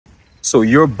So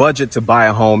your budget to buy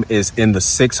a home is in the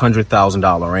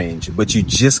 $600,000 range, but you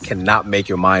just cannot make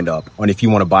your mind up on if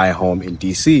you want to buy a home in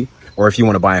DC or if you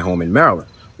want to buy a home in Maryland.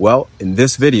 Well, in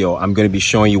this video, I'm going to be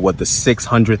showing you what the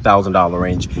 $600,000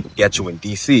 range gets you in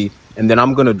DC. And then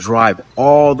I'm going to drive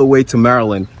all the way to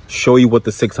Maryland, show you what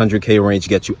the 600K range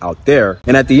gets you out there.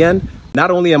 And at the end,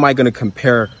 not only am I going to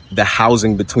compare the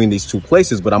housing between these two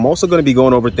places, but I'm also going to be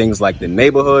going over things like the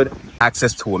neighborhood,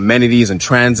 access to amenities and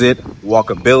transit,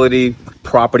 walkability,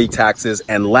 property taxes,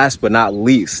 and last but not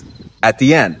least, at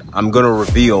the end, I'm going to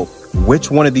reveal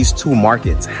which one of these two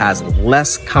markets has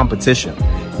less competition,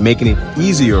 making it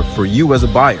easier for you as a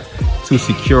buyer to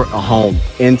secure a home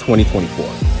in 2024.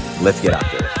 Let's get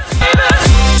out there.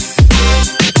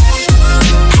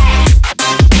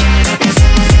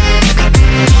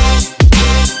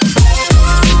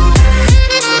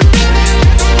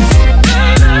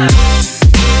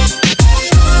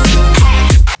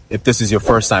 If this is your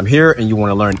first time here and you want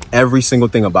to learn every single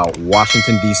thing about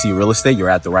Washington, D.C. real estate, you're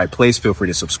at the right place. Feel free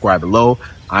to subscribe below.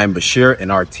 I'm Bashir,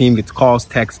 and our team gets calls,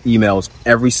 texts, emails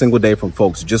every single day from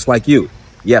folks just like you.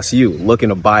 Yes, you looking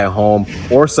to buy a home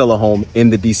or sell a home in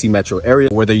the D.C. metro area.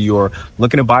 Whether you're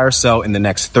looking to buy or sell in the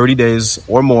next 30 days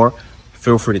or more,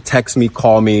 feel free to text me,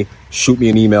 call me, shoot me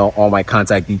an email. All my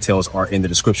contact details are in the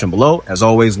description below. As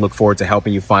always, look forward to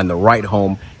helping you find the right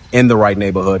home in the right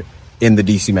neighborhood in the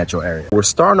DC metro area. We're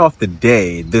starting off the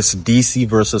day, this DC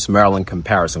versus Maryland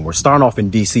comparison. We're starting off in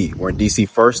DC. We're in DC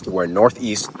first. We're in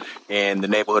Northeast in the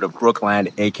neighborhood of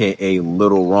Brookland, aka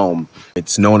Little Rome.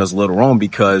 It's known as Little Rome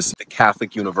because the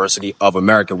Catholic University of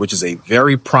America, which is a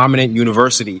very prominent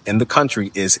university in the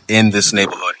country, is in this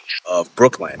neighborhood of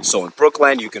Brookland. So in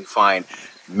Brookland, you can find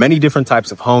many different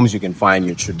types of homes. You can find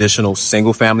your traditional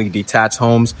single family detached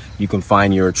homes. You can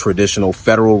find your traditional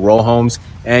federal row homes,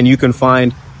 and you can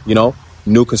find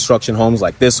new construction homes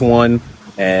like this one,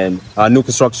 and new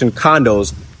construction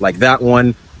condos like that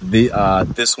one,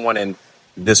 this one, and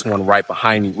this one right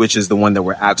behind me, which is the one that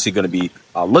we're actually going to be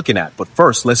looking at. But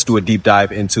first, let's do a deep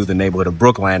dive into the neighborhood of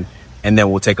Brookland, and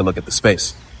then we'll take a look at the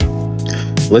space.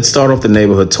 Let's start off the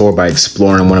neighborhood tour by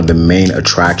exploring one of the main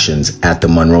attractions at the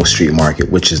Monroe Street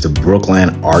Market, which is the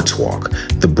Brookland Arts Walk.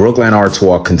 The Brookland Arts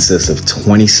Walk consists of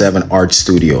 27 art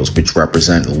studios, which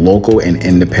represent local and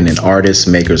independent artists,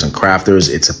 makers, and crafters.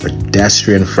 It's a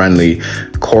pedestrian-friendly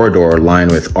corridor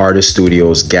lined with artist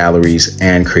studios, galleries,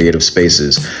 and creative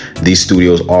spaces. These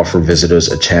studios offer visitors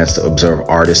a chance to observe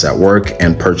artists at work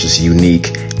and purchase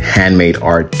unique handmade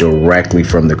art directly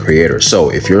from the creator.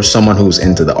 So if you're someone who's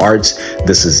into the arts,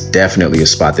 this is definitely a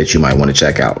spot that you might want to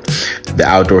check out. The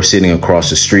outdoor seating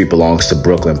across the street belongs to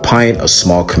Brooklyn Pint, a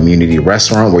small community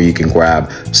restaurant where you can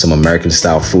grab some American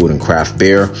style food and craft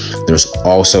beer. There's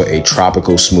also a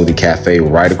tropical smoothie cafe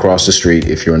right across the street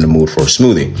if you're in the mood for a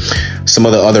smoothie. Some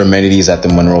of the other amenities at the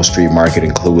Monroe Street Market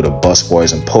include a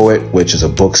Busboys and Poet, which is a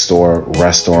bookstore,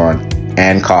 restaurant,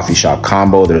 and coffee shop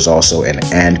combo. There's also an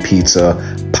And Pizza,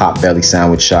 Potbelly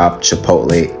sandwich shop,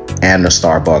 Chipotle, and a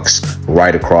Starbucks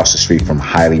right across the street from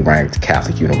highly ranked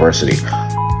Catholic University.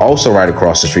 Also right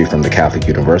across the street from the Catholic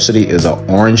University is an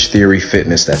Orange Theory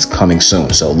Fitness that's coming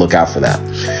soon, so look out for that.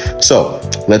 So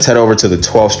let's head over to the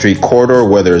 12th Street corridor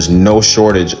where there's no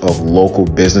shortage of local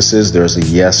businesses. There's a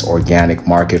Yes Organic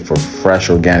Market for fresh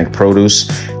organic produce.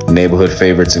 Neighborhood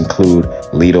favorites include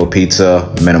Lido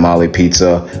Pizza, Minimale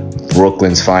Pizza,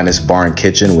 Brooklyn's finest bar and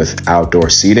kitchen with outdoor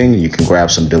seating. You can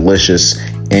grab some delicious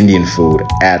Indian food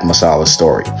at Masala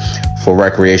Story. For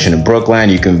recreation in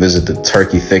Brookland, you can visit the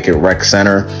Turkey Thicket Rec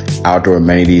Center. Outdoor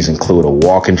amenities include a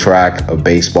walking track, a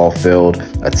baseball field,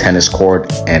 a tennis court,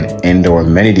 and indoor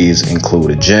amenities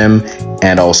include a gym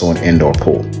and also an indoor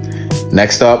pool.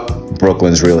 Next up,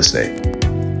 Brookland's real estate.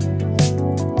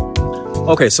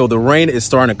 Okay, so the rain is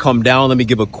starting to come down. Let me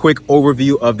give a quick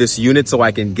overview of this unit so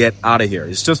I can get out of here.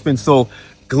 It's just been so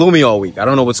gloomy all week. I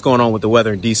don't know what's going on with the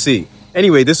weather in DC.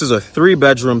 Anyway, this is a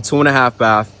 3-bedroom, 2.5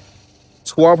 bath,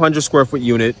 1,200 square foot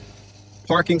unit,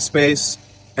 parking space,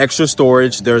 extra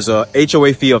storage. There's a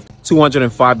HOA fee of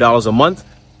 $205 a month,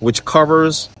 which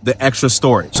covers the extra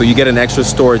storage. So you get an extra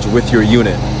storage with your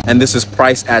unit. And this is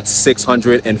priced at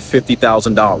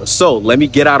 $650,000. So let me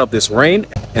get out of this rain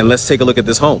and let's take a look at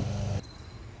this home.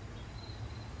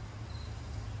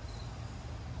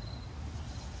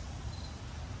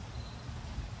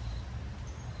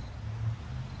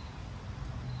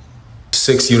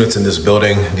 Six units in this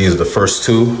building. These are the first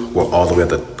two. We're all the way on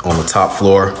the top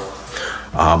floor.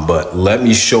 But let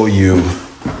me show you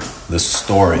the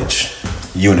storage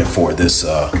unit for this,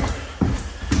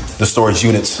 the storage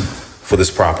units for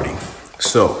this property.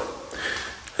 So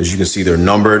as you can see, they're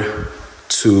numbered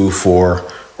 2, 4.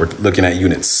 We're looking at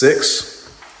unit 6.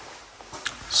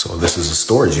 So this is a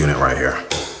storage unit right here.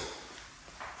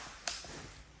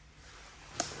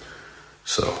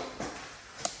 So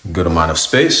good amount of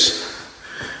space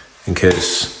in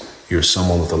case you're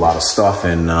someone with a lot of stuff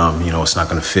and you know, it's not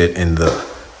going to fit in the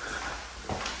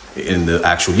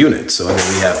actual unit. So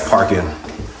then we have parking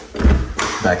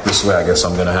back this way. I guess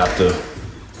I'm going to have to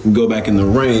go back in the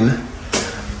rain.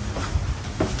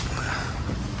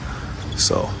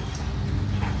 So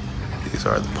these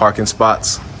are the parking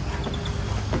spots.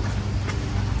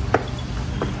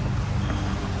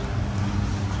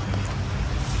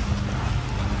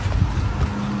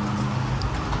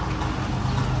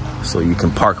 So you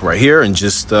can park right here and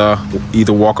just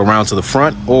either walk around to the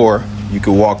front, or you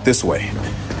could walk this way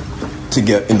to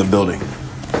get in the building.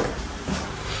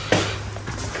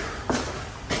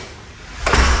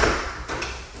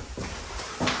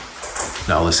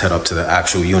 Now let's head up to the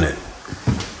actual unit.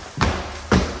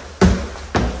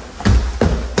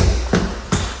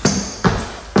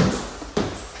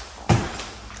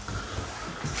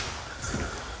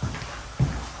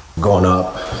 Going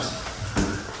up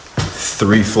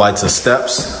 3 flights of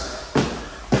steps.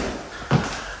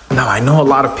 Now I know a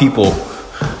lot of people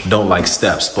don't like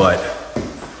steps, but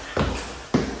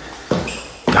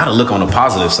gotta look on the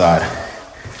positive side,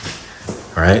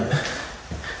 right?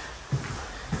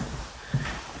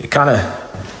 It kind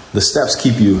of, the steps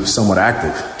keep you somewhat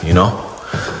active, you know?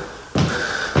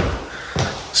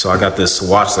 So I got this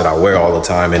watch that I wear all the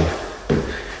time, and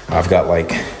I've got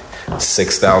like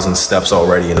 6,000 steps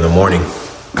already in the morning.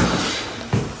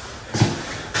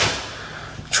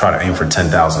 Try to aim for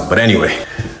 10,000. But anyway,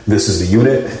 this is the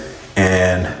unit,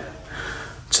 and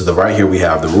to the right here we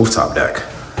have the rooftop deck.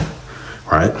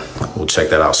 All right, we'll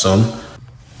check that out soon.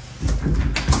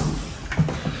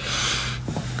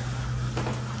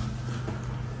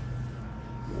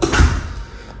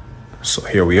 So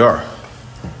here we are.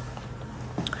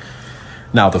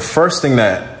 Now the first thing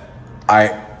that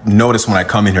I notice when I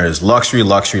come in here is luxury,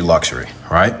 luxury, luxury,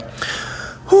 right?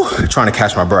 Whew, trying to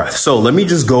catch my breath. So let me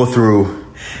just go through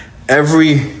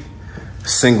every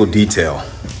single detail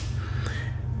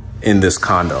in this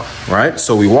condo, right?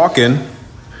 So we walk in,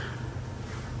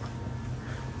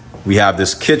 we have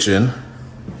this kitchen,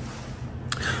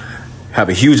 have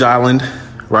a huge island,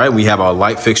 right? We have our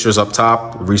light fixtures up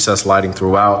top, recessed lighting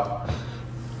throughout.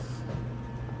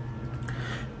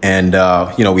 And,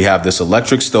 you know, we have this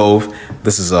electric stove.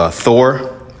 This is a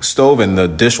Thor stove, and the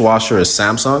dishwasher is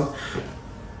Samsung.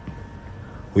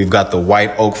 We've got the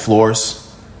white oak floors.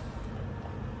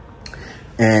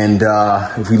 And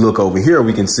if we look over here,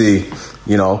 we can see,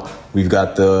 you know, we've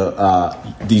got the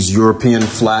these European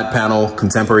flat panel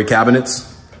contemporary cabinets,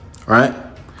 right?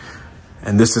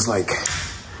 And this is like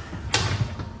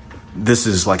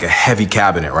a heavy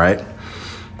cabinet, right?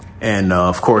 And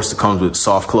of course, it comes with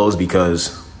soft close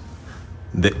because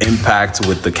the impact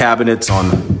with the cabinets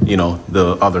on, you know,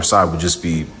 the other side would just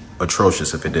be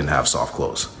atrocious if it didn't have soft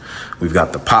close. We've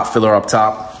got the pop filler up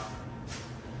top.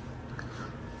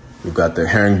 We've got the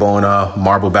herringbone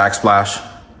marble backsplash.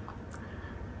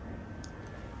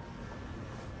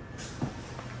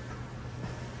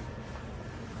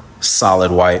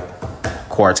 Solid white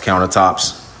quartz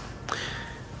countertops.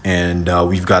 And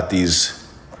we've got these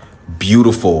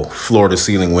beautiful floor to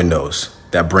ceiling windows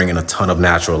that bring in a ton of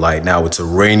natural light. Now it's a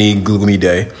rainy, gloomy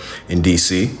day in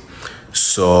DC.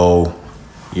 So,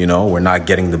 you know, we're not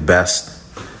getting the best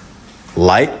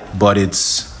light, but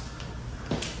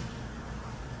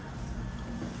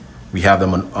we have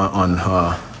them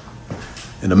on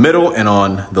in the middle and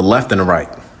on the left and the right,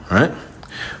 right?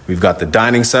 We've got the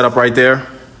dining setup right there.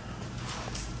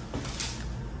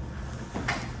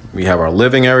 We have our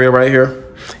living area right here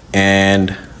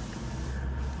and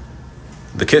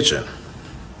the kitchen.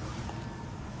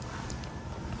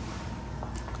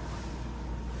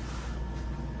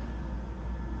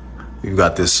 We've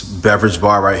got this beverage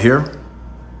bar right here.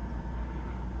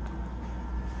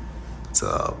 It's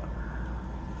a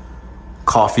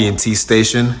coffee and tea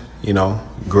station, you know,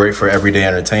 great for everyday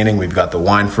entertaining. We've got the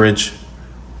wine fridge,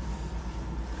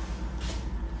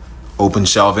 open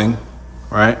shelving,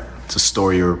 right? To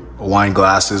store your wine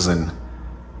glasses and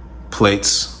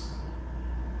plates.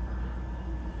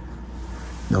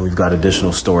 Then we've got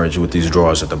additional storage with these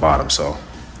drawers at the bottom. So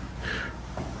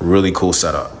really cool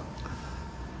setup.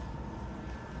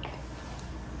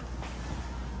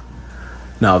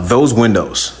 Now those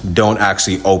windows don't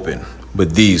actually open,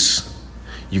 but these,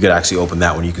 you could actually open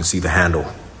that one. You can see the handle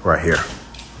right here,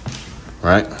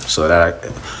 right? So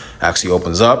that actually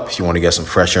opens up if you want to get some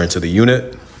fresh air into the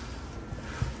unit.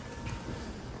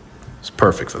 It's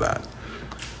perfect for that.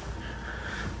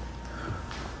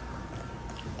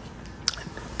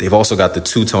 they've also got the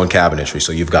two-tone cabinetry.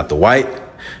 So you've got the white,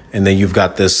 and then you've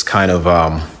got this kind of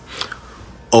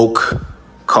oak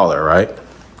color, right?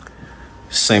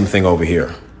 Same thing over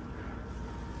here.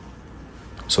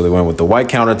 So they went with the white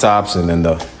countertops and then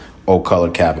the oak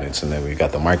colored cabinets. And then we've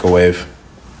got the microwave.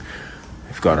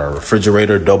 We've got our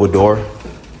refrigerator, double door,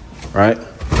 right?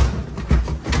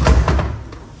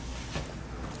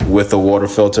 With a water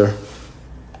filter.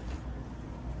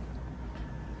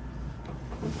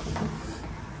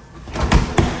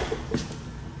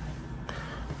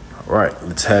 All right,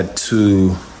 let's head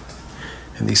to,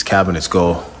 and these cabinets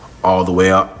go all the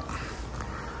way up.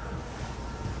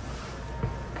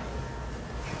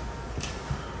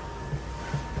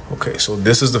 Okay, so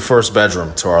this is the first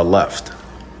bedroom to our left.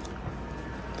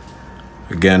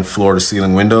 Again, floor to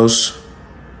ceiling windows.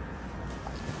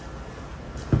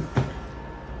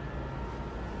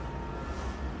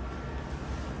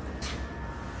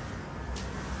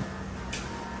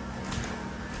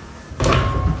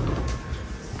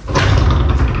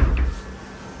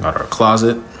 Got our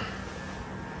closet.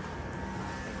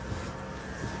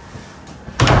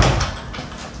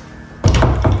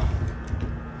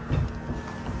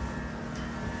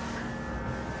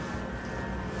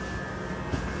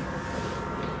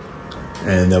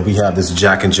 And then we have this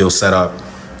Jack and Jill setup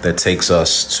that takes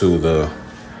us to the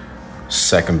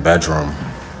second bedroom.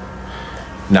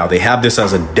 Now they have this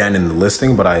as a den in the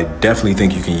listing, but I definitely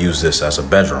think you can use this as a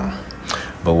bedroom,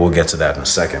 but we'll get to that in a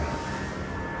second.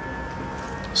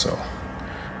 So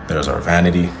there's our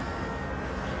vanity.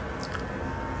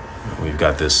 We've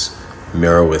got this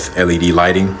mirror with LED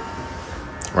lighting,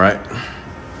 right?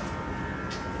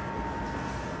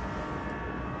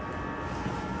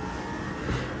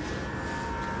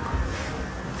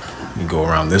 We go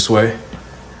around this way.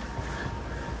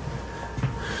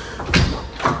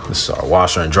 This is our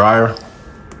washer and dryer.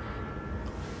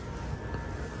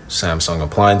 Samsung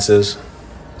appliances.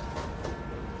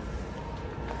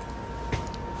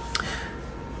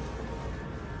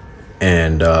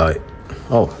 And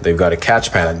oh, they've got a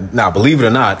catch pan. Now, believe it or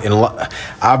not,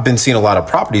 I've been seeing a lot of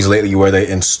properties lately where they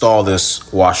install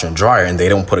this washer and dryer and they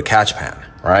don't put a catch pan,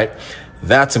 right?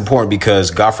 That's important because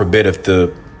God forbid if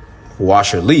the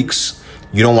washer leaks,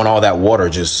 you don't want all that water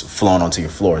just flowing onto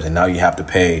your floors. And now you have to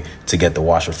pay to get the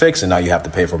washer fixed, and now you have to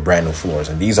pay for brand new floors.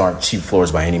 And these aren't cheap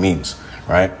floors by any means,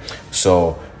 right?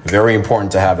 So very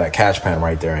important to have that catch pan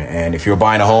right there. And if you're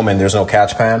buying a home and there's no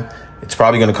catch pan, it's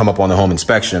probably going to come up on the home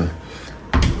inspection.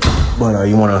 But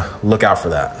you want to look out for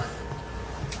that.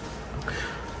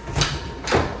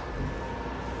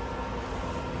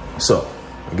 So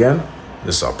again,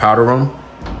 this is our powder room.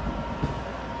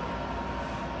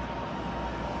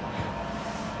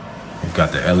 We've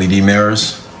got the LED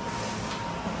mirrors.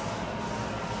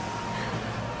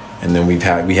 And then we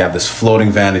have this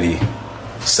floating vanity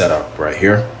set up right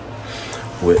here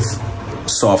with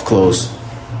soft close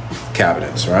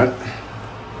cabinets, right?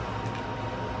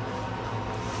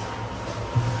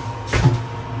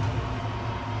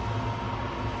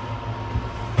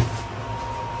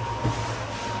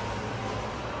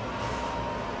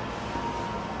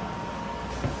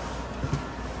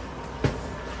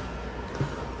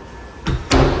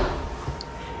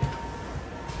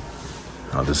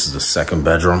 Now this is the second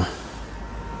bedroom.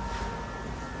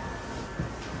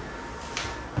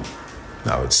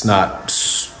 Now it's not,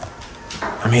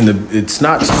 it's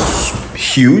not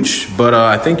huge, but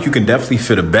I think you can definitely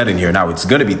fit a bed in here. Now it's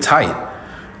gonna be tight,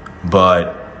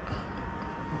 but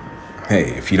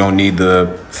hey, if you don't need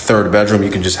the third bedroom, you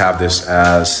can just have this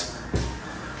as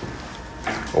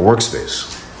a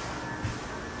workspace.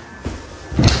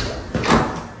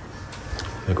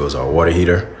 There goes our water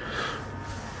heater.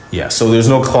 Yeah, so there's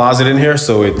no closet in here,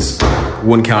 so it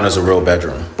wouldn't count as a real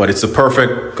bedroom. But it's a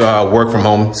perfect work from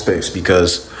home space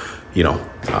because, you know,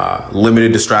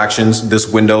 limited distractions.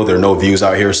 This window, there are no views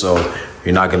out here, so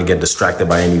you're not gonna get distracted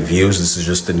by any views. This is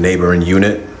just the neighboring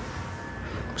unit,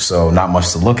 so not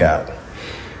much to look at.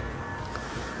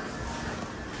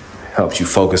 Helps you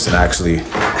focus and actually,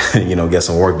 you know, get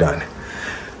some work done.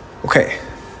 Okay.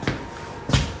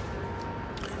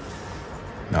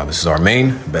 Now this is our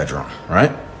main bedroom,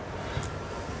 right?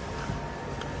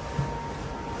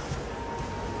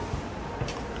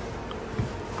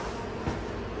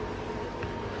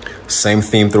 Same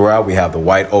theme throughout. We have the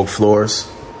white oak floors,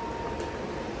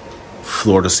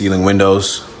 floor to ceiling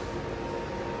windows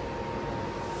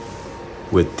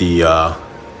with the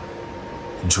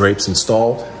drapes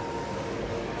installed.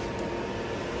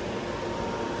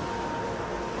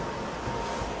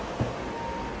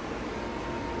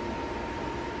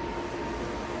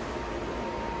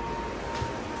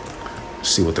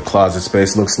 See what the closet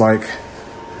space looks like.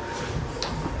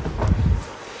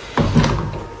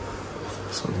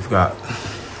 got,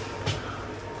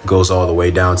 goes all the way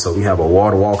down. So we have a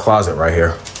wall-to-wall closet right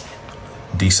here.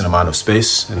 Decent amount of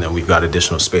space. And then we've got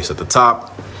additional space at the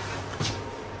top.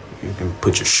 You can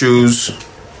put your shoes.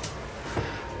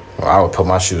 Well, I would put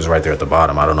my shoes right there at the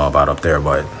bottom. I don't know about up there,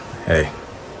 but hey.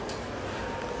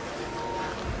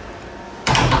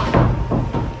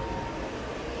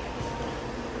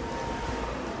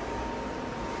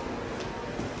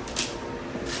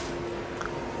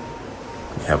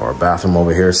 We have our bathroom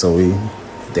over here. So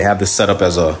they have this set up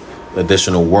as a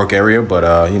additional work area,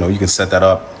 but you know, you can set that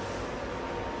up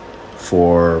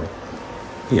for,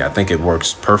 yeah, I think it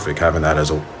works perfect having that as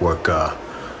a work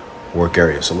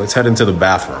area. So let's head into the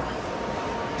bathroom.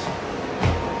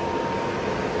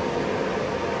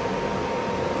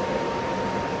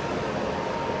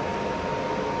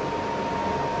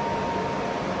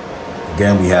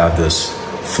 Again, we have this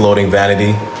floating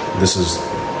vanity. This is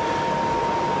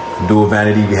dual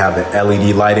vanity. We have the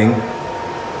LED lighting,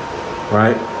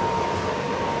 right?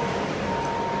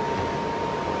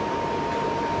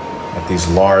 Got these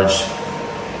large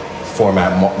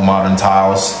format modern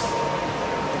tiles.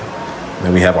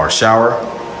 Then we have our shower.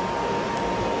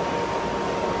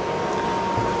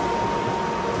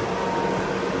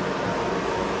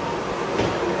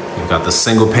 We've got the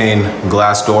single pane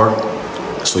glass door,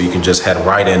 so you can just head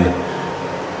right in.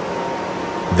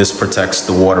 This protects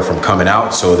the water from coming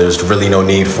out, so there's really no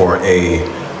need for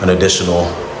an additional,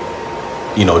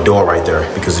 you know, door right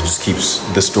there, because it just keeps,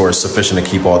 this door is sufficient to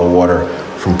keep all the water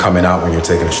from coming out when you're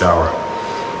taking a shower.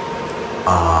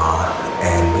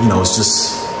 And you know, it's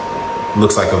just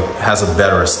looks like has a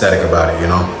better aesthetic about it, you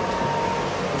know.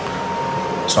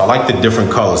 So I like the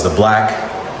different colors, the black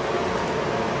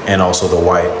and also the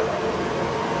white.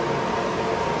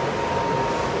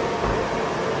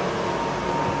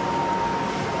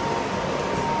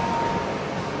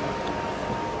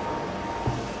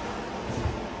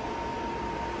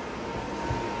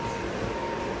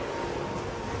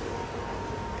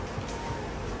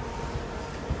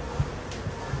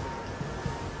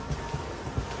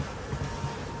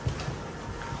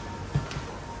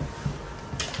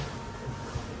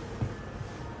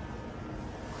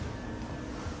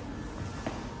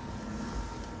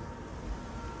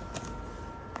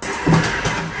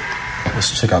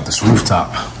 Let's check out this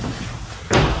rooftop.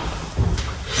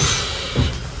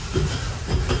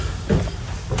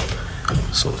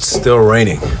 So it's still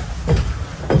raining.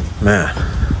 Man.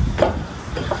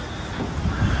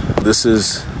 This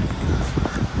is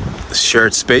the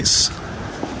shared space.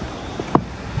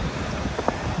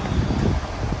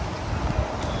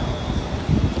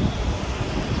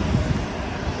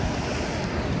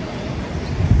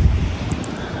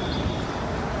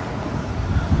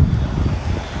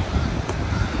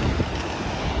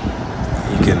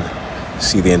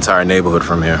 See the entire neighborhood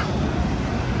from here.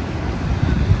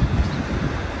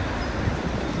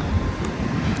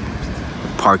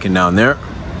 Parking down there.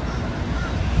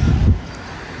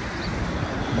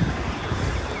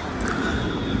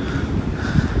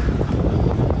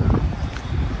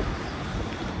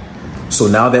 So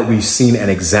now that we've seen an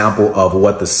example of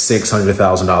what the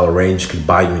 $600,000 range could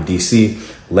buy you in DC,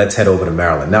 let's head over to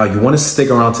Maryland. Now, you want to stick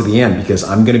around to the end because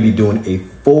I'm going to be doing a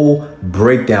full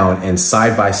breakdown and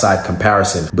side-by-side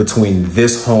comparison between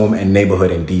this home and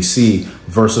neighborhood in DC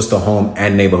versus the home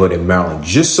and neighborhood in Maryland,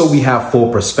 just so we have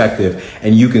full perspective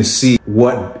and you can see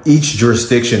what each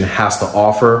jurisdiction has to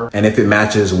offer and if it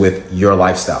matches with your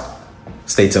lifestyle.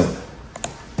 Stay tuned.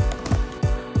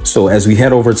 So as we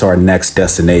head over to our next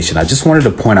destination, I just wanted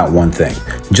to point out one thing,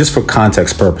 just for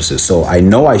context purposes. So I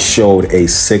know I showed a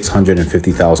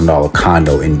 $650,000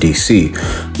 condo in DC,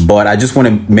 but I just want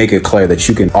to make it clear that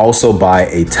you can also buy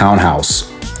a townhouse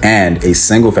and a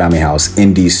single family house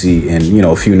in DC in, you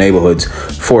know, a few neighborhoods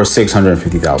for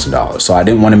 $650,000. So I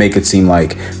didn't want to make it seem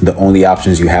like the only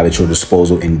options you have at your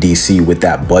disposal in DC with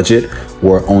that budget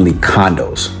were only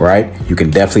condos, right? You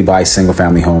can definitely buy single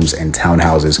family homes and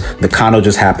townhouses. The condo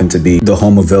just happened to be the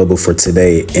home available for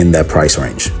today in that price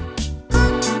range.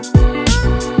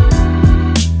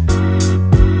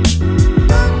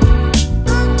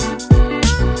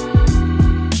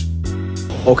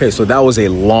 Okay, so that was a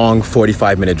long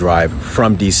 45-minute drive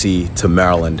from DC to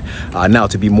Maryland. Now,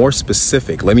 to be more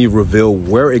specific, let me reveal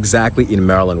where exactly in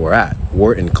Maryland we're at.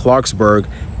 We're in Clarksburg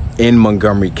in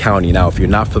Montgomery County. Now, if you're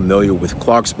not familiar with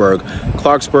Clarksburg,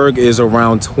 Clarksburg is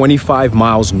around 25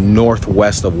 miles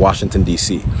northwest of Washington,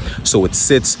 D.C. So it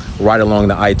sits right along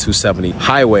the I-270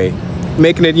 highway,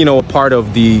 making it, you know, a part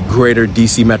of the greater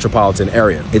DC metropolitan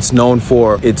area. It's known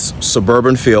for its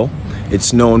suburban feel.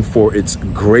 It's known for its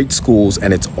great schools,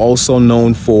 and it's also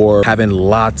known for having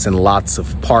lots and lots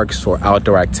of parks for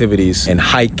outdoor activities and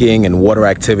hiking and water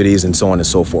activities and so on and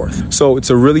so forth. So it's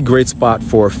a really great spot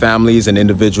for families and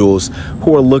individuals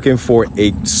who are looking for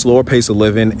a slower pace of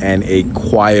living and a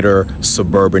quieter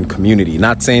suburban community.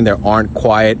 Not saying there aren't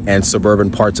quiet and suburban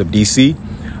parts of DC,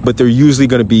 but they're usually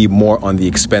going to be more on the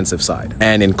expensive side.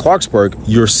 And in Clarksburg,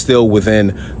 you're still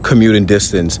within commuting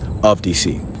distance of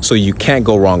DC. So you can't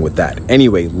go wrong with that.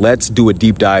 Anyway, let's do a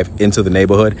deep dive into the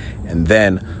neighborhood, and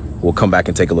then we'll come back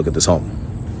and take a look at this home.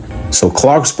 So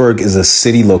Clarksburg is a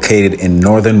city located in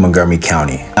northern Montgomery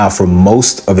County. Now, for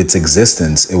most of its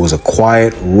existence, it was a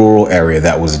quiet rural area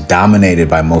that was dominated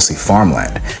by mostly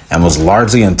farmland and was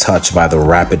largely untouched by the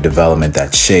rapid development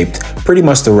that shaped pretty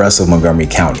much the rest of Montgomery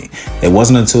County. It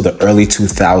wasn't until the early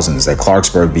 2000s that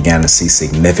Clarksburg began to see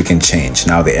significant change.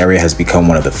 Now, the area has become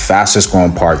one of the fastest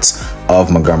growing parts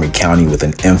of Montgomery County, with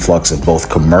an influx of both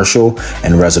commercial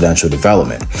and residential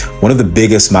development. One of the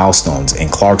biggest milestones in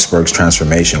Clarksburg's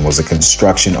transformation was the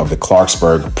construction of the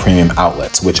Clarksburg Premium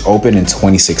Outlets, which opened in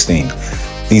 2016.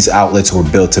 These outlets were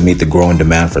built to meet the growing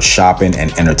demand for shopping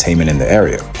and entertainment in the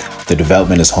area. The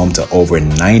development is home to over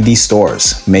 90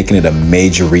 stores, making it a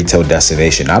major retail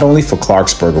destination, not only for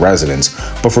Clarksburg residents,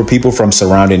 but for people from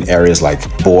surrounding areas like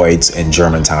Boyd's and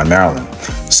Germantown, Maryland.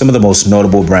 Some of the most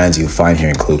notable brands you find here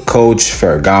include Coach,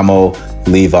 Ferragamo,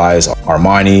 Levi's,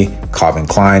 Armani, Calvin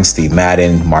Klein, Steve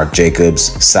Madden, Marc Jacobs,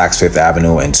 Saks Fifth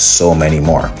Avenue, and so many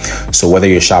more. So whether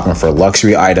you're shopping for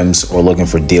luxury items or looking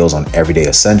for deals on everyday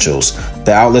essentials,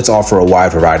 the outlets offer a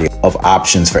wide variety of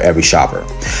options for every shopper.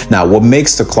 Now, what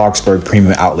makes the Clarksburg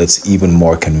Premium Outlets even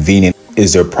more convenient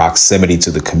is their proximity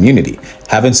to the community.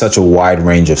 Having such a wide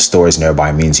range of stores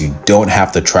nearby means you don't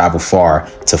have to travel far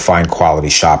to find quality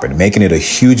shopping, making it a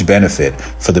huge benefit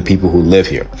for the people who live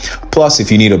here. Plus,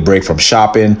 if you need a break from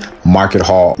shopping, Market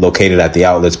Hall, located at the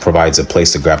outlets, provides a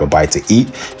place to grab a bite to eat,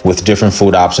 with different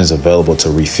food options available to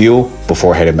refuel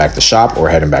before heading back to shop or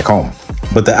heading back home.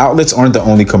 But the outlets aren't the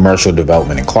only commercial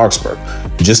development in Clarksburg.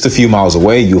 Just a few miles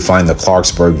away, you'll find the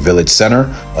Clarksburg Village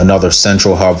Center, another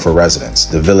central hub for residents.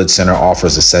 The Village Center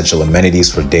offers essential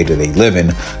amenities for day-to-day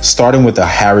living, starting with a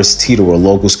Harris Teeter where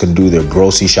locals can do their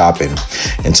grocery shopping.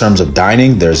 In terms of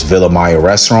dining, there's Villa Maya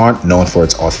Restaurant, known for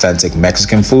its authentic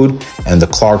Mexican food, and the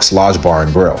Clark's Lodge Bar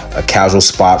and Grill, a casual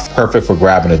spot perfect for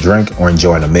grabbing a drink or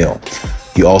enjoying a meal.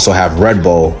 You also have Red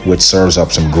Bowl, which serves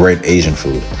up some great Asian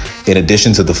food. In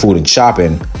addition to the food and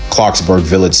shopping, Clarksburg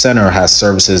Village Center has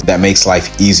services that makes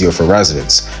life easier for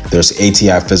residents. There's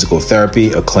ATI Physical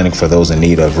Therapy, a clinic for those in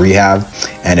need of rehab,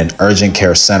 and an urgent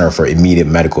care center for immediate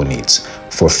medical needs.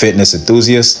 For fitness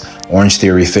enthusiasts, Orange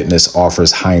Theory Fitness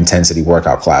offers high-intensity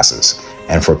workout classes.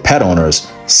 And for pet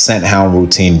owners, Scent Hound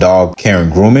Routine Dog Care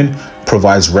and Grooming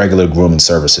provides regular grooming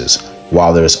services,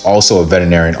 while there's also a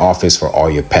veterinarian office for all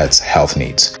your pets' health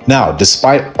needs. Now,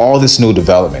 despite all this new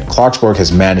development, Clarksburg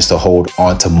has managed to hold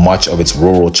on to much of its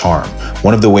rural charm.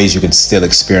 One of the ways you can still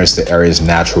experience the area's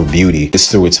natural beauty is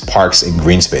through its parks and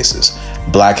green spaces.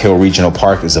 Black Hill Regional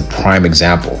Park is a prime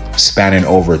example. Spanning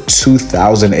over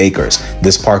 2,000 acres,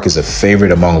 this park is a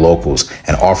favorite among locals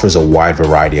and offers a wide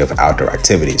variety of outdoor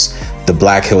activities. The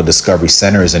Black Hill Discovery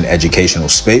Center is an educational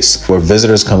space where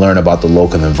visitors can learn about the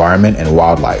local environment and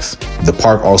wildlife. The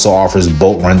park also offers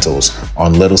boat rentals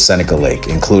on Little Seneca Lake,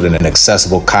 including an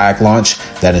accessible kayak launch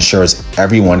that ensures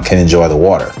everyone can enjoy the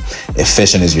water. If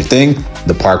fishing is your thing,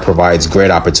 the park provides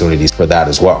great opportunities for that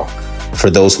as well. For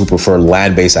those who prefer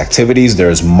land-based activities,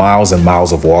 there's miles and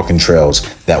miles of walking trails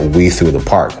that weave through the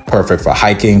park, perfect for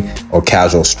hiking or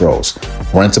casual strolls.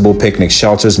 Rentable picnic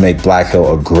shelters make Black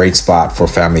Hill a great spot for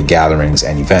family gatherings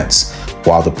and events,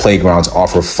 while the playgrounds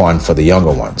offer fun for the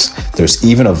younger ones. There's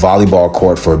even a volleyball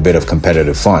court for a bit of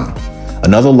competitive fun.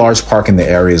 Another large park in the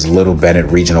area is Little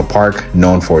Bennett Regional Park,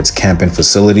 known for its camping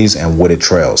facilities and wooded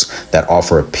trails that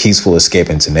offer a peaceful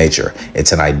escape into nature.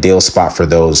 It's an ideal spot for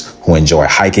those who enjoy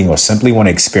hiking or simply want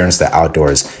to experience the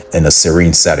outdoors in a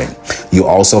serene setting. You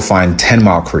also find 10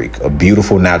 Mile Creek, a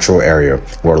beautiful natural area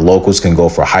where locals can go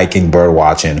for hiking, bird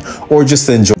watching, or just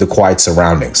to enjoy the quiet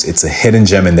surroundings. It's a hidden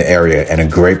gem in the area and a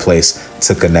great place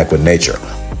to connect with nature.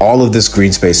 All of this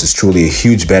green space is truly a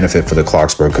huge benefit for the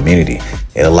Clarksburg community.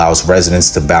 It allows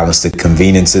residents to balance the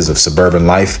conveniences of suburban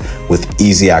life with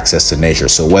easy access to nature.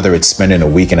 So whether it's spending a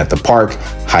weekend at the park,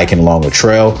 hiking along a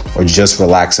trail, or just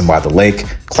relaxing by the lake,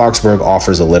 Clarksburg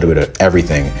offers a little bit of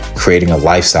everything, creating a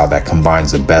lifestyle that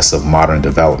combines the best of modern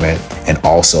development and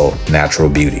also natural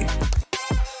beauty.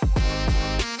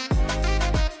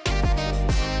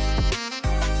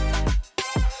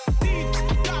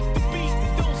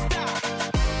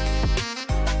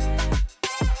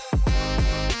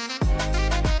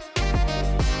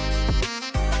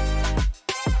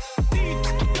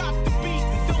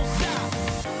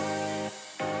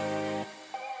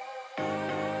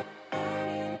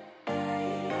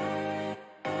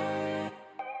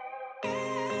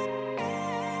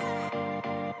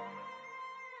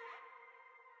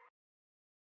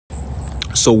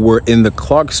 So we're in the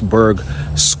Clarksburg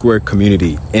Square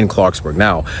community in Clarksburg.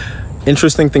 Now,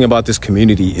 interesting thing about this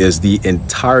community is the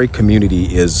entire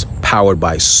community is powered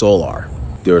by solar.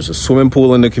 There's a swimming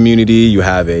pool in the community. You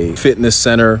have a fitness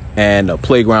center and a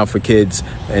playground for kids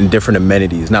and different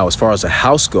amenities. Now, as far as the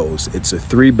house goes, it's a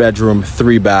 3-bedroom,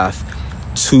 3-bath,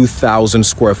 2,000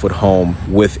 square foot home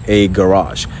with a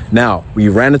garage. Now, we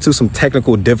ran into some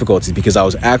technical difficulties because I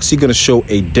was actually going to show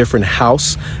a different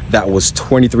house that was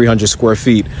 2,300 square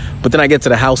feet. But then I get to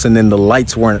the house and then the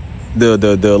lights weren't,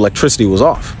 the electricity was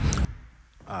off.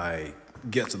 I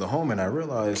get to the home and I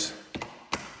realize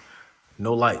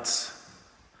no lights.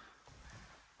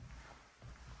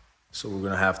 So we're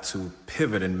going to have to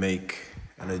pivot and make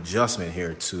an adjustment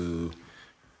here to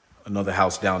another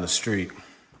house down the street.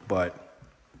 But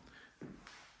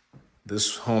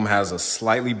this home has a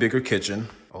slightly bigger kitchen,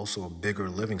 also a bigger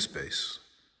living space.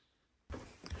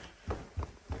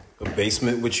 A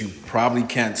basement, which you probably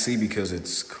can't see because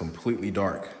it's completely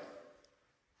dark.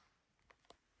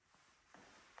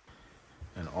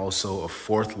 And also a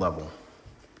 4th level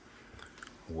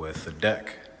with a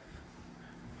deck.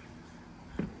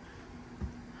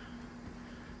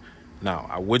 Now,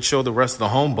 I would show the rest of the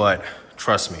home, but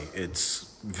trust me,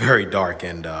 it's very dark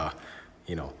and,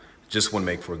 just wouldn't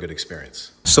make for a good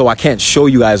experience. So I can't show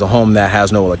you guys a home that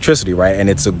has no electricity, right? And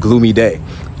it's a gloomy day,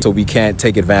 so we can't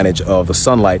take advantage of the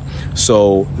sunlight.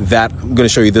 So I'm gonna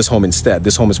show you this home instead.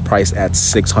 This home is priced at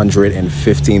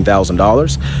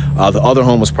 $615,000. The other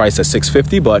home was priced at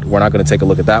 $650,000, but we're not gonna take a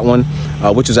look at that one,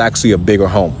 which is actually a bigger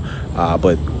home.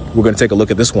 But we're gonna take a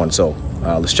look at this one, so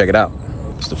let's check it out.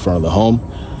 It's the front of the home.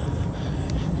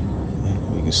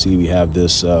 You can see we have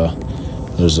this,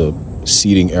 there's a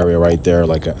seating area right there,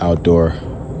 like an outdoor,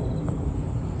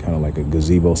 kind of like a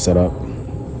gazebo setup.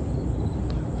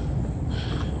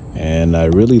 And I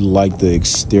really like the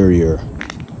exterior.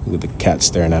 Look at the cat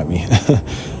staring at me.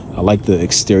 I like the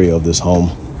exterior of this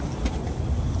home.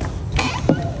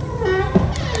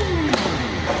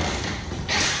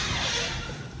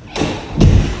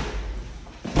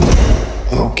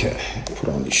 Okay, put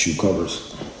on these shoe covers.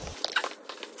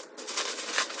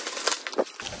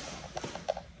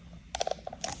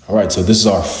 All right, so this is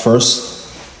our first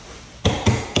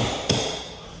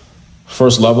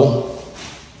level.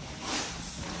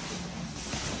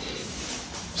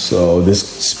 So this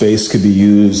space could be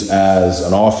used as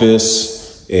an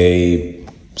office, a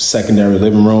secondary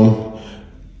living room,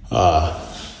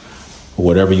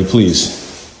 whatever you please.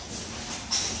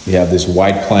 We have this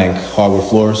white plank hardwood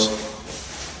floors.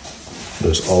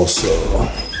 There's also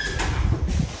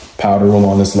powder room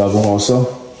on this level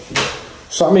also.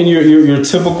 So, I mean, your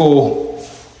typical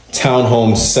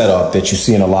townhome setup that you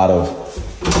see in a lot of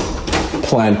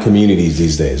planned communities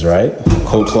these days, right?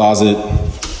 Coat closet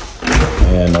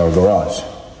and our garage.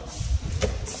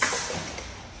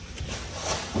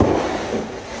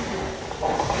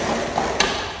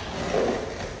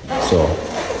 So,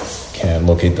 can't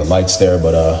locate the lights there,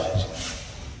 but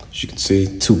as you can see,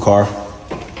 2-car.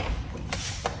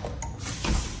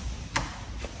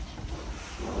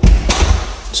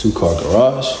 Two-car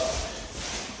garage,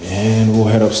 and we'll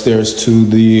head upstairs to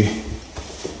the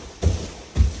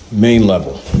main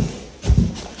level.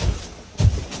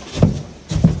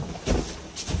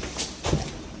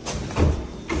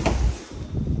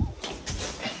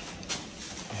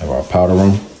 We have our powder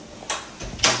room.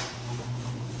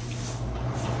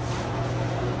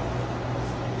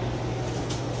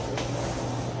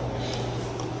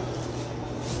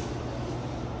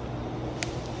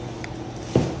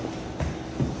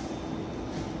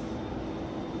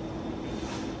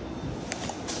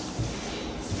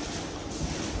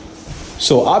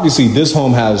 So obviously this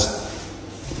home has,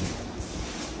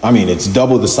 it's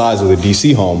double the size of the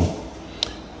DC home,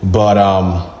 but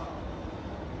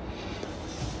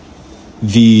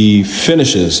the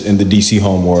finishes in the DC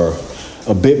home were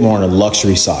a bit more on the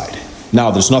luxury side.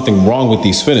 Now, there's nothing wrong with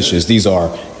these finishes. These are,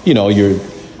 we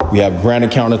have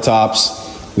granite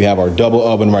countertops, we have our double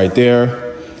oven right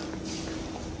there,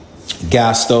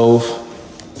 gas stove.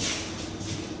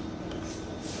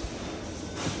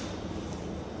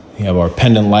 We have our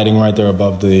pendant lighting right there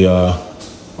above the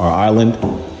our island,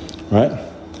 right?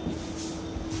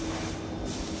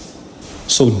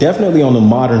 So definitely on the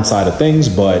modern side of things,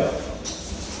 but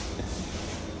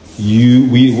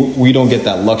we don't get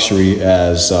that luxury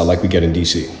as like we get in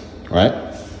DC, right?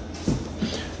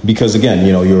 Because again,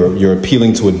 you're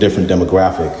appealing to a different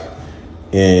demographic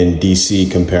in DC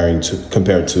compared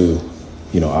to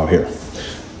out here.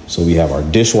 So we have our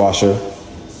dishwasher,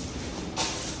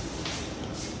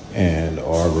 and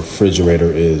our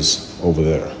refrigerator is over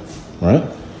there, right?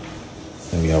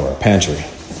 And we have our pantry.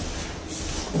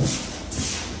 And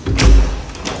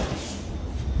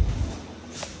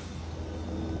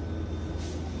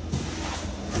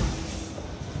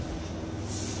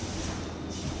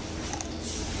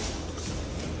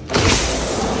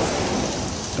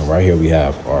right here we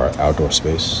have our outdoor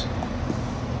space.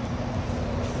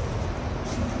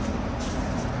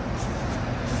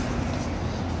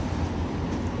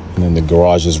 And then the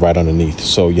garage is right underneath.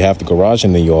 So you have the garage,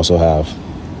 and then you also have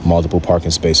multiple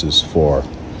parking spaces for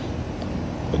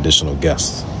additional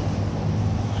guests.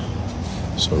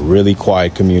 So really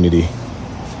quiet community.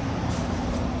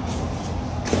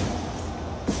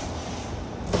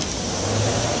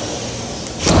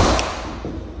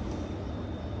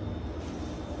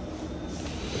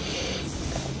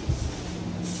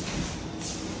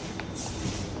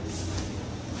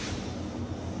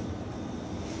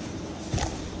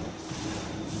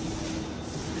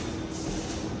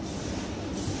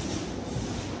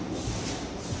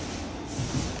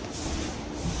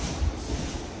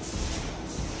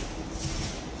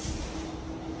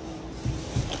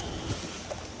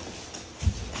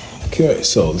 Okay,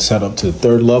 so let's head up to the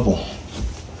third level.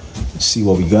 Let's see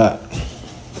what we got.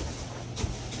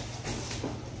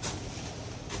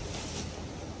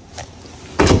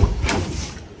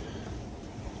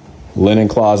 Linen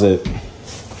closet.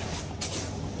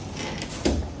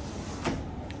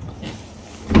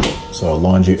 So a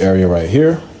laundry area right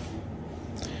here.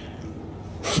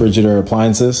 Frigidaire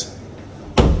appliances.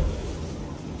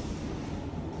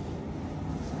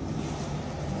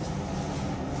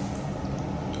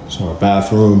 So our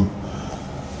bathroom,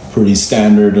 pretty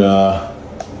standard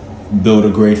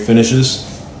builder-grade finishes.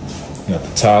 Got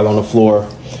the tile on the floor,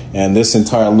 and this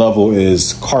entire level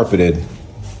is carpeted.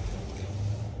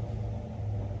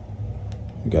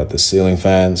 We got the ceiling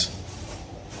fans.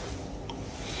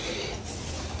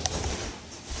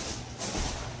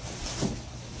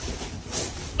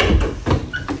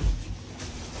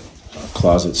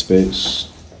 Closet space.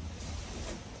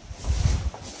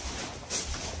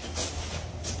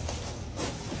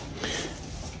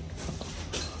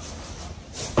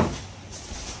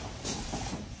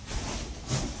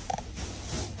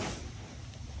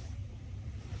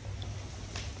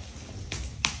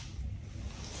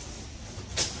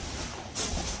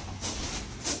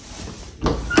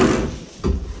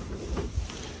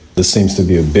 This seems to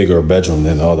be a bigger bedroom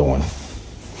than the other one.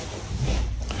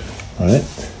 All right.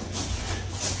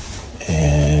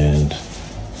 And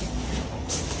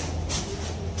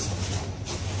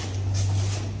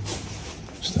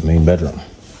it's the main bedroom.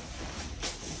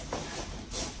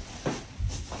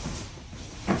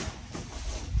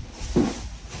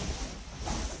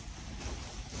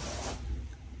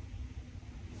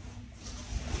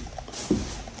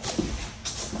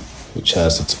 Which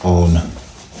has its own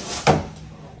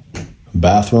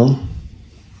bathroom.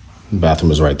 The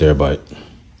bathroom is right there, but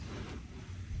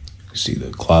you see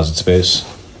the closet space.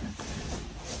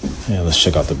 Yeah, let's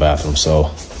check out the bathroom.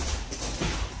 So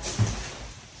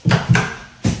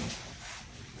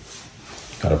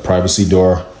got a privacy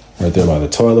door right there by the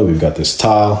toilet. We've got this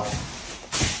tile,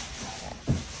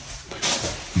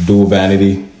 dual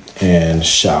vanity, and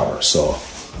shower. So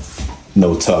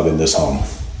no tub in this home.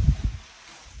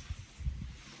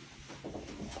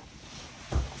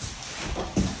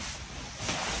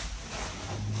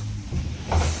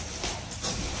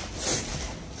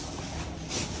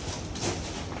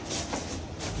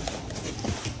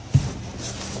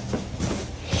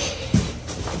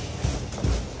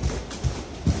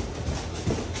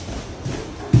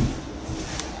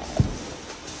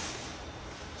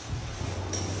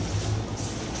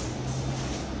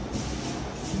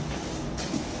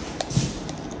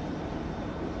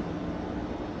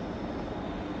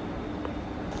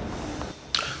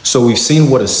 So we've seen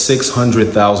what a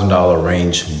 $600,000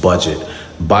 range budget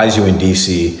buys you in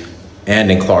DC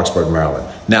and in Clarksburg, Maryland.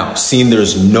 Now, seeing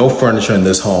there's no furniture in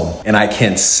this home and I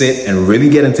can't sit and really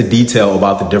get into detail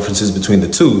about the differences between the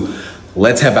two,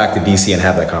 let's head back to DC and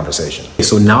have that conversation.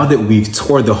 So now that we've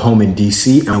toured the home in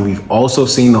DC and we've also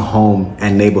seen the home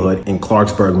and neighborhood in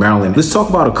Clarksburg, Maryland, let's talk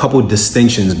about a couple of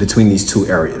distinctions between these two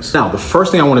areas. Now, the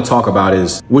first thing I want to talk about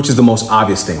is, which is the most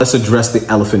obvious thing? Let's address the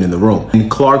elephant in the room. In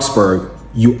Clarksburg,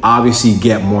 you obviously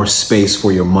get more space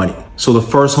for your money. So the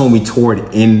first home we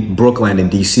toured in Brookland in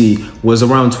DC was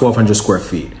around 1,200 square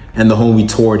feet. And the home we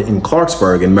toured in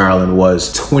Clarksburg in Maryland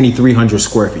was 2,300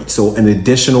 square feet. So an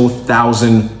additional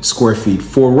 1,000 square feet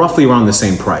for roughly around the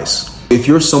same price. If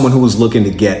you're someone who is looking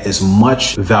to get as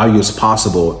much value as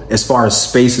possible as far as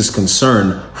space is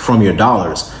concerned from your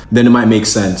dollars, then it might make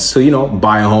sense to,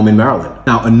 buy a home in Maryland.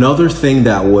 Now, another thing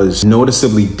that was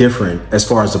noticeably different as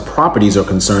far as the properties are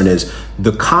concerned is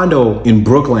the condo in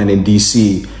Brookland in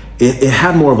DC. It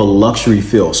had more of a luxury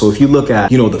feel. So if you look at,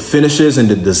 the finishes and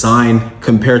the design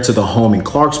compared to the home in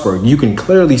Clarksburg, you can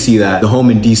clearly see that the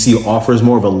home in DC offers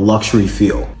more of a luxury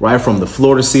feel, right? From the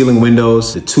floor to ceiling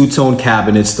windows, the two-tone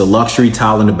cabinets, the luxury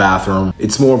tile in the bathroom.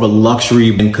 It's more of a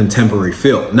luxury and contemporary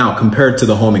feel. Now, compared to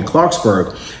the home in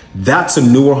Clarksburg, that's a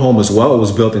newer home as well. It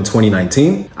was built in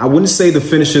 2019. I wouldn't say the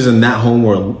finishes in that home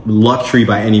were luxury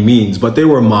by any means, but they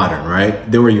were modern,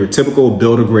 right? They were your typical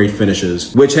builder grade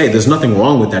finishes, which, hey, there's nothing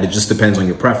wrong with that. It just depends on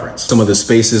your preference. Some of the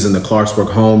spaces in the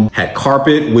Clarksburg home had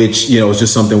carpet, which, is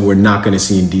just something we're not going to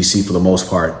see in DC for the most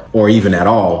part, or even at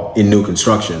all in new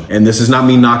construction. And this is not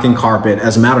me knocking carpet.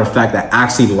 As a matter of fact, I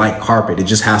actually like carpet. It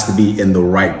just has to be in the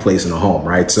right place in a home,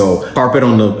 right? So carpet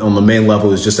on the main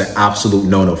level is just an absolute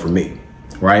no-no for me.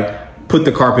 Right? Put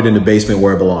the carpet in the basement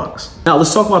where it belongs. Now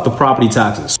let's talk about the property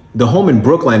taxes. The home in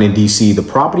Brookland in DC, the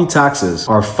property taxes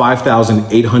are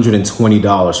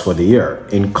 $5,820 for the year.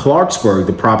 In Clarksburg,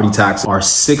 the property taxes are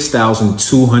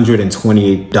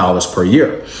 $6,228 per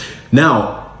year.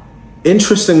 Now,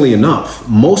 interestingly enough,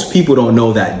 most people don't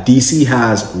know that DC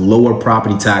has lower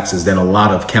property taxes than a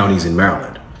lot of counties in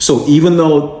Maryland. So even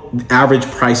though average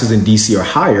prices in DC are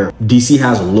higher, DC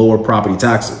has lower property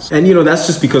taxes. And that's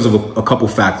just because of a couple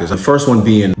factors. The first one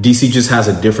being DC just has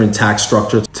a different tax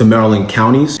structure to Maryland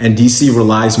counties, and DC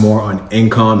relies more on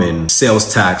income and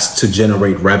sales tax to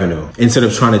generate revenue instead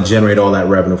of trying to generate all that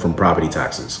revenue from property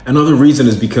taxes. Another reason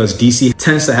is because DC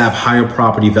tends to have higher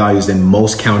property values than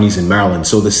most counties in Maryland.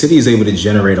 So the city is able to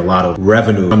generate a lot of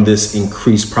revenue from this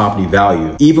increased property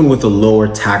value, even with a lower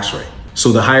tax rate.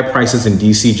 So the higher prices in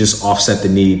DC just offset the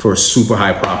need for super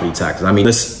high property taxes. I mean,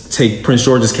 let's take Prince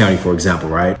George's County, for example,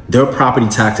 right? Their property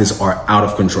taxes are out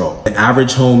of control. The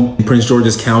average home in Prince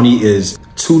George's County is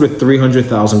 $200,000 to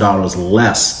 $300,000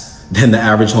 less than the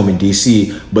average home in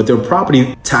DC, but their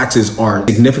property taxes are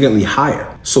significantly higher.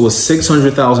 So a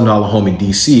 $600,000 home in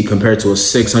DC compared to a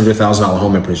 $600,000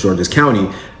 home in Prince George's County,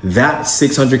 that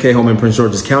 $600K home in Prince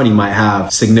George's County might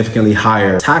have significantly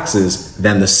higher taxes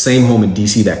than the same home in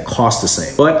DC that costs the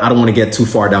same. But I don't want to get too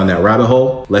far down that rabbit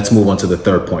hole. Let's move on to the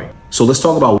third point. So let's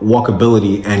talk about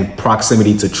walkability and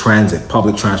proximity to transit,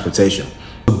 public transportation.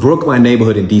 The Brookland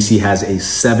neighborhood in DC has a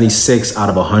 76 out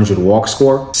of 100 walk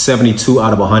score, 72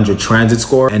 out of 100 transit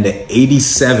score, and an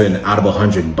 87 out of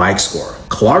 100 bike score.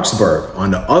 Clarksburg,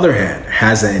 on the other hand,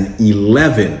 has an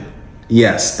 11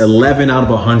 out of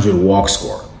 100 walk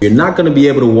score. You're not going to be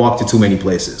able to walk to too many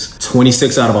places.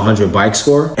 26 out of 100 bike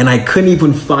score, and I couldn't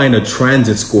even find a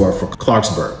transit score for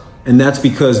Clarksburg. And that's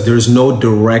because there's no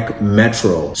direct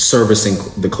metro servicing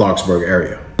the Clarksburg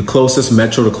area. The closest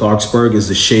metro to Clarksburg is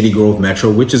the Shady Grove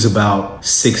Metro, which is about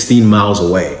 16 miles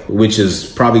away, which is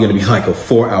probably going to be like a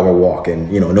 4-hour walk.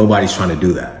 And, nobody's trying to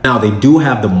do that. Now, they do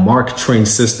have the MARC train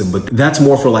system, but that's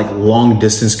more for like long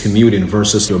distance commuting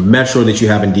versus your metro that you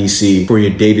have in DC for your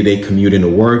day-to-day commute into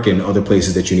work and other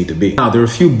places that you need to be. Now, there are a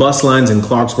few bus lines in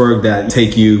Clarksburg that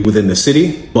take you within the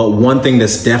city, but one thing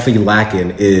that's definitely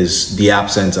lacking is the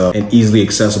absence of an easily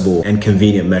accessible and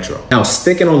convenient metro. Now,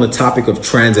 sticking on the topic of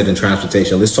transit and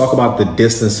transportation, let's talk about the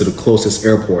distance to the closest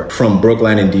airport from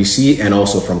Brookland in DC and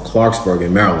also from Clarksburg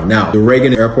in Maryland. Now, the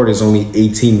Reagan Airport is only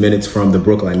 18 minutes from the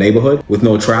Brookland neighborhood with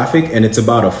no traffic, and it's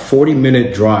about a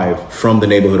 40-minute drive from the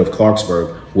neighborhood of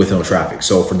Clarksburg with no traffic.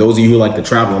 So for those of you who like to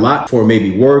travel a lot for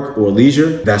maybe work or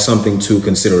leisure, that's something to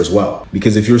consider as well.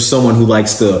 Because if you're someone who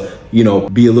likes to,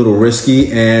 be a little risky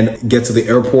and get to the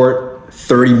airport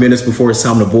 30 minutes before it's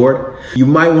time to board, you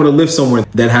might want to live somewhere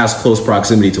that has close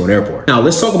proximity to an airport. Now,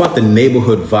 let's talk about the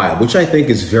neighborhood vibe, which I think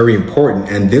is very important.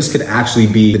 And this could actually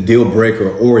be a deal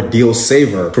breaker or a deal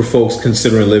saver for folks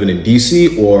considering living in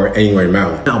DC or anywhere in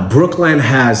Maryland. Now, Brookland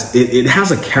has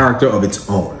a character of its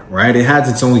own, right? It has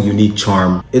its own unique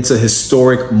charm. It's a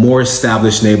historic, more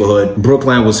established neighborhood.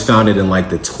 Brookland was founded in like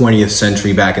the 20th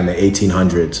century back in the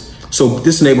 1800s. So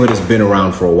this neighborhood has been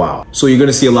around for a while. So you're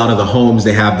gonna see a lot of the homes,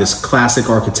 they have this classic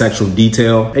architectural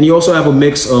detail. And you also have a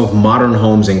mix of modern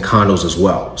homes and condos as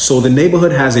well. So the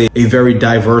neighborhood has a very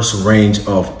diverse range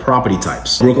of property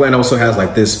types. Brookland also has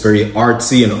like this very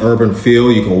artsy and urban feel.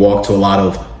 You can walk to a lot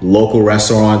of local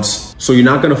restaurants. So you're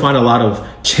not gonna find a lot of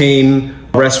chain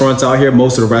restaurants out here.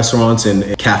 Most of the restaurants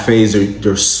and cafes,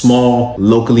 they're small,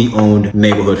 locally owned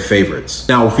neighborhood favorites.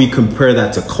 Now, if we compare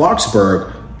that to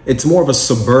Clarksburg, It's more of a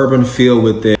suburban feel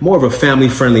with it, more of a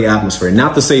family-friendly atmosphere.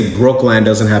 Not to say Brookland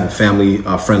doesn't have a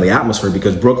family-friendly atmosphere,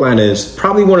 because Brookland is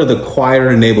probably one of the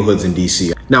quieter neighborhoods in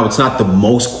DC. Now, it's not the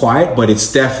most quiet, but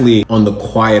it's definitely on the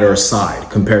quieter side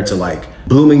compared to like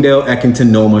Bloomingdale, Eckington,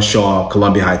 Noma, Shaw,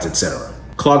 Columbia Heights, etc.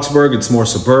 Clarksburg, it's more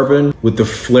suburban with the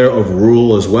flair of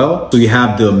rural as well. So you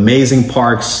have the amazing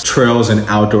parks, trails, and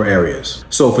outdoor areas.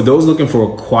 So for those looking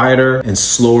for a quieter and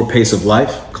slower pace of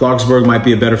life, Clarksburg might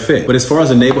be a better fit. But as far as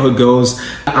the neighborhood goes,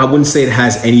 I wouldn't say it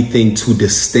has anything too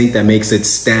distinct that makes it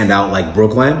stand out like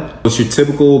Brookland. It's your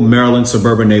typical Maryland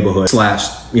suburban neighborhood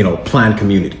slash, planned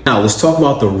community. Now let's talk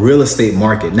about the real estate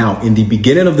market. Now, in the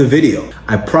beginning of the video,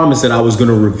 I promised that I was going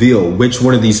to reveal which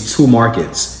one of these two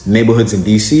markets, neighborhoods in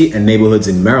DC and neighborhoods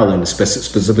in Maryland,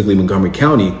 specifically Montgomery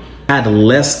County, had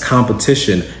less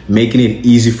competition, making it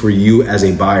easy for you as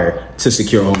a buyer to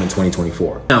secure a home in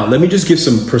 2024. Now, let me just give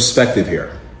some perspective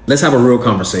here. Let's have a real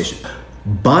conversation.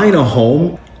 Buying a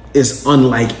home is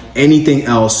unlike anything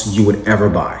else you would ever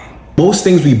buy. Most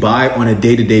things we buy on a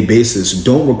day-to-day basis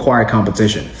don't require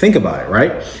competition. Think about it,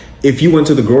 right? If you went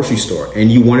to the grocery store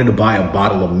and you wanted to buy a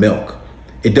bottle of milk,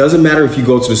 it doesn't matter if you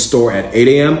go to the store at 8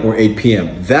 a.m. or 8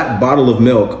 p.m. That bottle of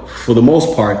milk, for the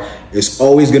most part, is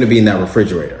always going to be in that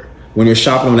refrigerator. When you're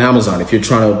shopping on Amazon, if you're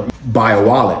trying to buy a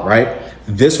wallet, right?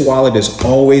 This wallet is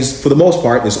always, for the most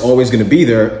part, is always going to be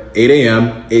there 8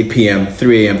 a.m., 8 p.m.,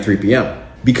 3 a.m., 3 p.m.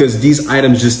 because these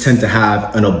items just tend to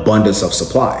have an abundance of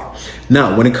supply.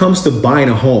 Now, when it comes to buying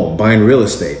a home, buying real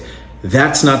estate,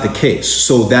 that's not the case.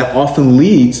 So that often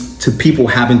leads to people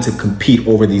having to compete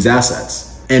over these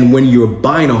assets. And when you're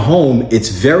buying a home, it's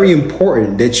very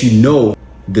important that you know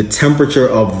the temperature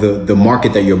of the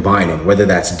market that you're buying in, whether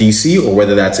that's DC or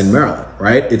whether that's in Maryland,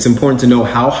 right? It's important to know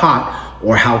how hot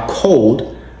or how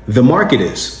cold the market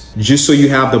is, just so you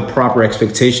have the proper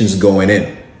expectations going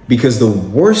in. Because the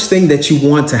worst thing that you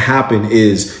want to happen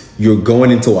is you're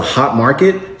going into a hot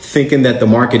market thinking that the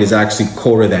market is actually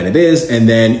colder than it is. And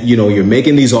then, you're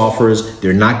making these offers,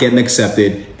 they're not getting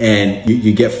accepted, and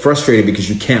you get frustrated because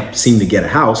you can't seem to get a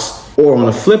house. Or on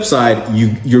the flip side,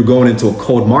 you're going into a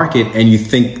cold market and you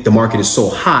think the market is so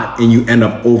hot and you end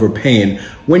up overpaying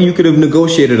when you could have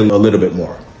negotiated a little bit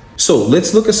more. So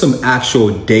let's look at some actual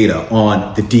data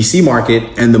on the DC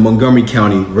market and the Montgomery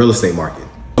County real estate market.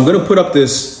 I'm going to put up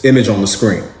this image on the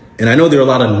screen. And I know there are a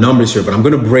lot of numbers here, but I'm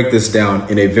going to break this down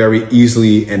in a very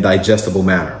easily and digestible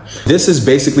manner. This is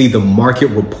basically the market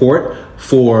report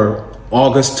for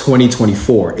August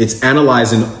 2024. It's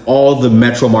analyzing all the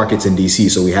metro markets in DC.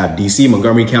 So we have DC,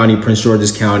 Montgomery County, Prince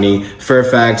George's County,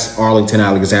 Fairfax, Arlington,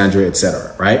 Alexandria,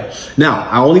 etc. Right? Now,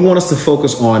 I only want us to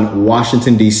focus on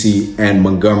Washington, DC and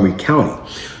Montgomery County.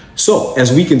 So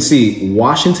as we can see,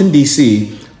 Washington,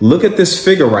 DC, look at this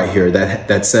figure right here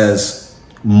that says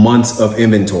months of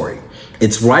inventory.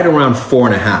 It's right around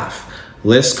 4.5.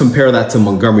 Let's compare that to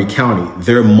Montgomery County.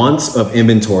 Their months of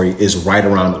inventory is right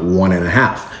around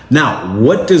 1.5. Now,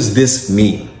 what does this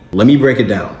mean? Let me break it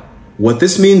down. What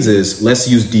this means is, let's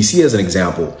use DC as an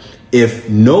example. If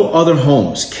no other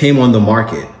homes came on the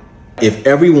market, if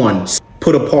everyone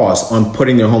put a pause on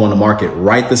putting their home on the market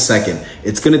right this second,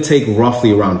 it's going to take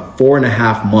roughly around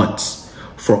 4.5 months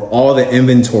for all the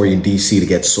inventory in DC to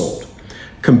get sold.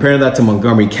 Compare that to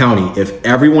Montgomery County. If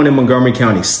everyone in Montgomery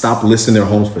County stopped listing their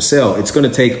homes for sale, it's going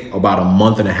to take about 1.5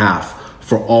 months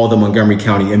for all the Montgomery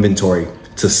County inventory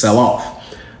to sell off.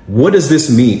 What does this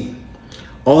mean?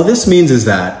 All this means is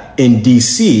that in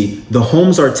DC, the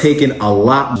homes are taking a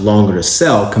lot longer to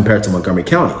sell compared to Montgomery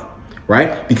County,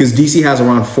 right? Because DC has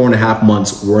around 4.5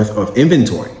 months worth of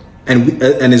inventory. And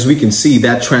as we can see,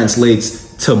 that translates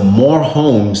to more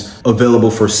homes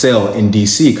available for sale in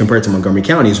DC compared to Montgomery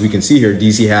County. As we can see here,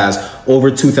 DC has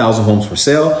over 2,000 homes for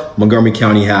sale. Montgomery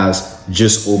County has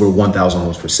just over 1,000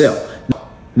 homes for sale.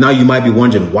 Now you might be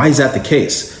wondering, why is that the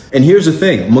case? And here's the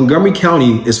thing, Montgomery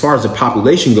County, as far as the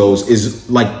population goes, is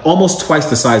like almost twice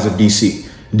the size of DC.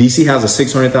 DC has a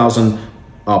 600,000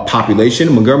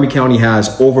 population. Montgomery County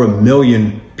has over 1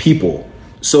 million people.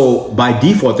 So by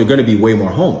default, there are going to be way more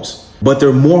homes. But there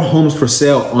are more homes for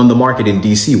sale on the market in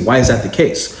DC. Why is that the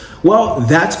case? Well,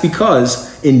 that's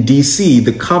because in DC,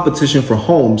 the competition for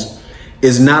homes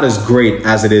is not as great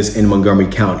as it is in Montgomery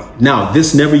County. Now,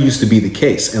 this never used to be the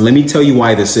case. And let me tell you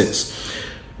why this is.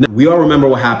 Now, we all remember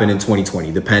what happened in 2020,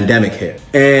 the pandemic hit.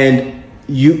 And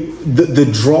the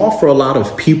draw for a lot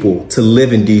of people to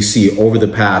live in DC over the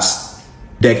past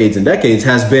decades and decades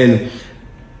has been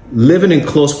living in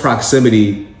close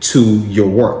proximity to your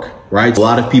work, right? A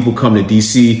lot of people come to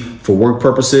DC for work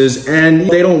purposes and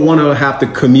they don't want to have to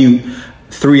commute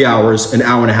 3 hours, an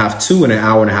hour and a half to and an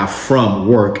hour and a half from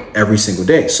work every single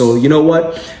day. So you know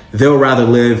what? They'll rather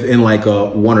live in like a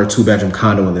 1 or 2 bedroom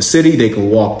condo in the city. They can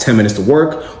walk 10 minutes to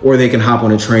work, or they can hop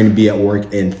on a train and be at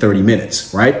work in 30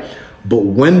 minutes, right? But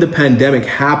when the pandemic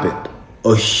happened,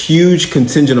 a huge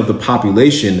contingent of the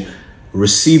population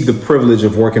received the privilege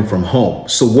of working from home.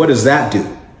 So what does that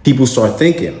do? People start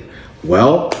thinking,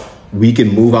 well, we can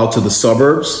move out to the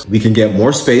suburbs. We can get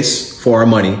more space for our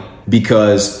money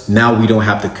because now we don't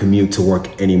have to commute to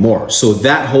work anymore. So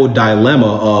that whole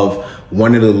dilemma of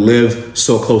wanting to live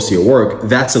so close to your work,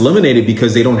 that's eliminated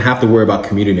because they don't have to worry about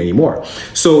commuting anymore.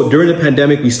 So during the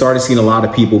pandemic, we started seeing a lot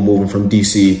of people moving from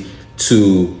DC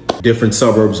to different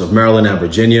suburbs of Maryland and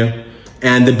Virginia.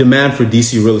 And the demand for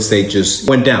DC real estate just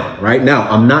went down. Right now,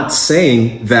 I'm not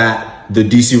saying that the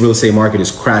DC real estate market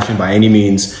is crashing by any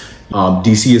means.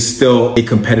 DC is still a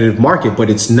competitive market, but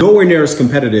it's nowhere near as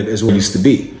competitive as what it used to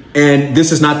be. And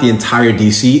this is not the entire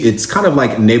DC. It's kind of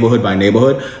like neighborhood by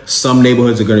neighborhood. Some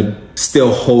neighborhoods are going to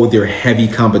still hold their heavy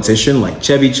competition, like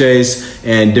Chevy Chase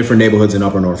and different neighborhoods in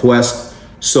Upper Northwest.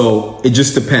 So it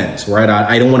just depends, right?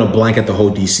 I don't want to blanket the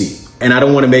whole DC. And I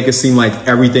don't want to make it seem like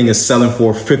everything is selling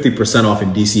for 50% off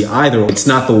in DC either. It's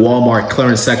not the Walmart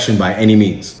clearance section by any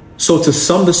means. So to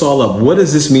sum this all up, what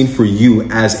does this mean for you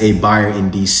as a buyer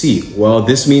in DC? Well,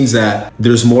 this means that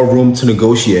there's more room to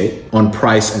negotiate on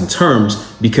price and terms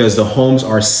because the homes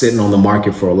are sitting on the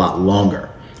market for a lot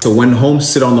longer. So when homes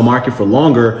sit on the market for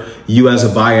longer, you as a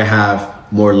buyer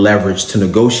have more leverage to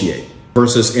negotiate.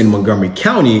 Versus in Montgomery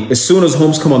County, as soon as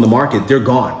homes come on the market, they're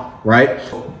gone, right?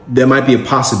 There might be a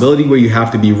possibility where you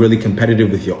have to be really competitive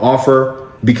with your offer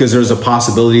because there's a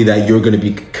possibility that you're going to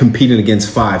be competing against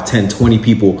 5, 10, 20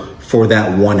 people for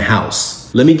that one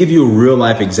house. Let me give you a real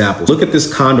life example. Look at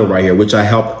this condo right here, which I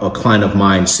helped a client of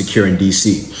mine secure in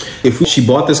DC. She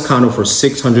bought this condo for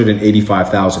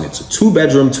 $685,000. It's a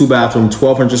 2-bedroom, 2-bathroom,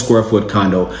 1,200 square foot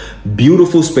condo.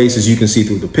 Beautiful spaces you can see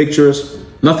through the pictures.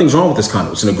 Nothing's wrong with this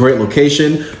condo. It's in a great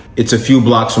location. It's a few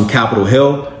blocks from Capitol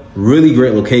Hill. Really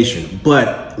great location.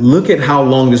 But look at how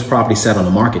long this property sat on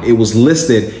the market. It was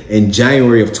listed in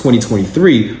January of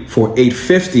 2023 for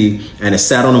 $850, and it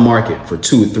sat on the market for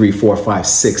 2, 3, 4, 5,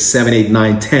 6, 7, 8,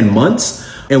 9, 10 months.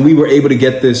 And we were able to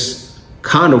get this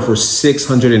condo for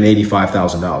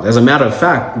 $685,000. As a matter of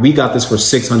fact, we got this for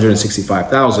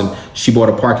 $665,000. She bought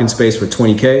a parking space for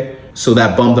 $20K. So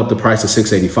that bumped up the price to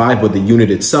 $685,000, but the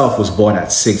unit itself was bought at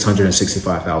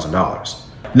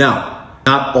 $665,000. Now,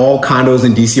 not all condos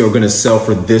in DC are going to sell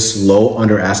for this low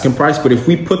under asking price, but if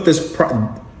we put this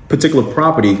particular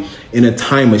property in a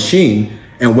time machine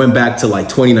and went back to like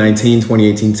 2019,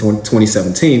 2018,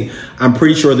 2017, I'm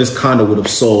pretty sure this condo would have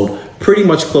sold pretty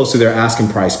much close to their asking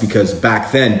price because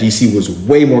back then DC was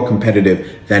way more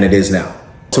competitive than it is now.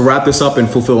 To wrap this up and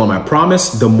fulfill on my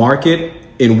promise, the market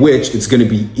in which it's going to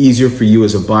be easier for you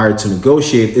as a buyer to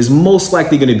negotiate is most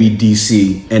likely going to be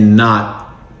DC and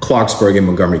not Clarksburg and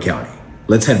Montgomery County.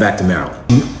 Let's head back to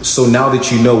Maryland. So now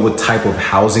that you know what type of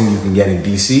housing you can get in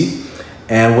DC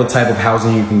and what type of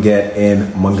housing you can get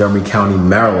in Montgomery County,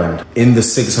 Maryland, in the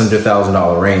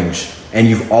 $600,000 range, and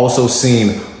you've also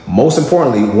seen, most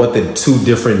importantly, what the 2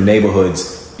 different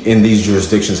neighborhoods in these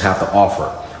jurisdictions have to offer.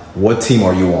 What team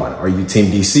are you on? Are you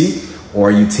team DC or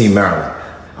are you team Maryland?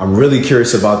 I'm really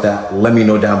curious about that. Let me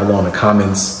know down below in the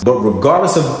comments. But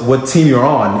regardless of what team you're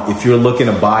on, if you're looking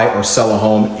to buy or sell a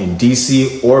home in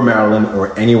DC or Maryland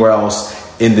or anywhere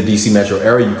else in the DC metro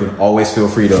area, you can always feel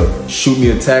free to shoot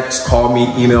me a text, call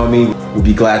me, email me. We'll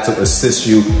be glad to assist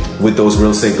you with those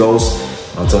real estate goals.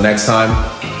 Until next time,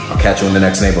 I'll catch you in the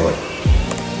next neighborhood.